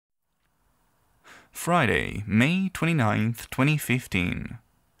Friday, May 29th, 2015.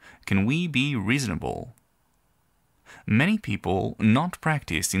 Can we be reasonable? Many people not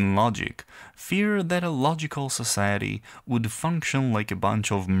practiced in logic fear that a logical society would function like a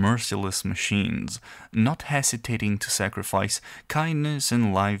bunch of merciless machines, not hesitating to sacrifice kindness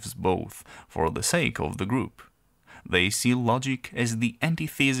and lives both for the sake of the group. They see logic as the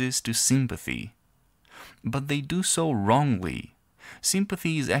antithesis to sympathy. But they do so wrongly.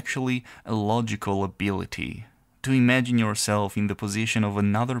 Sympathy is actually a logical ability. To imagine yourself in the position of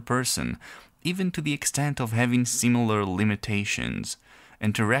another person, even to the extent of having similar limitations,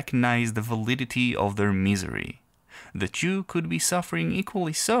 and to recognize the validity of their misery, that you could be suffering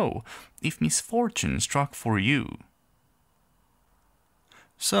equally so if misfortune struck for you.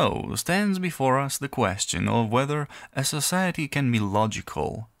 So stands before us the question of whether a society can be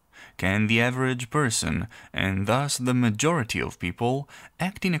logical. Can the average person, and thus the majority of people,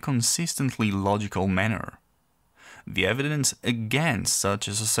 act in a consistently logical manner? The evidence against such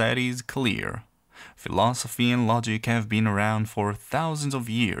a society is clear. Philosophy and logic have been around for thousands of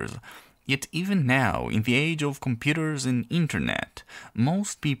years, yet even now, in the age of computers and internet,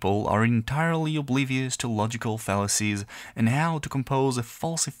 most people are entirely oblivious to logical fallacies and how to compose a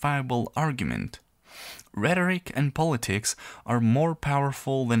falsifiable argument. Rhetoric and politics are more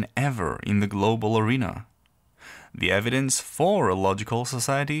powerful than ever in the global arena. The evidence for a logical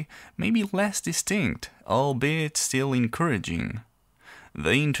society may be less distinct, albeit still encouraging.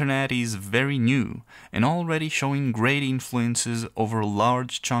 The internet is very new and already showing great influences over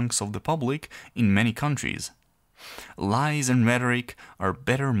large chunks of the public in many countries. Lies and rhetoric are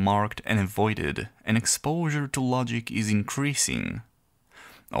better marked and avoided, and exposure to logic is increasing.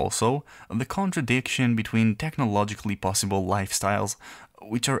 Also, the contradiction between technologically possible lifestyles,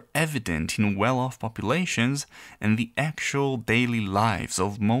 which are evident in well-off populations, and the actual daily lives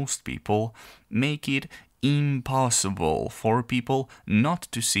of most people, make it impossible for people not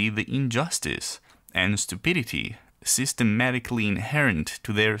to see the injustice and stupidity systematically inherent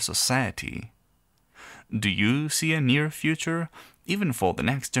to their society. Do you see a near future, even for the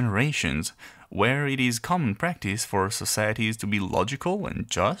next generations, where it is common practice for societies to be logical and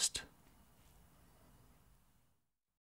just?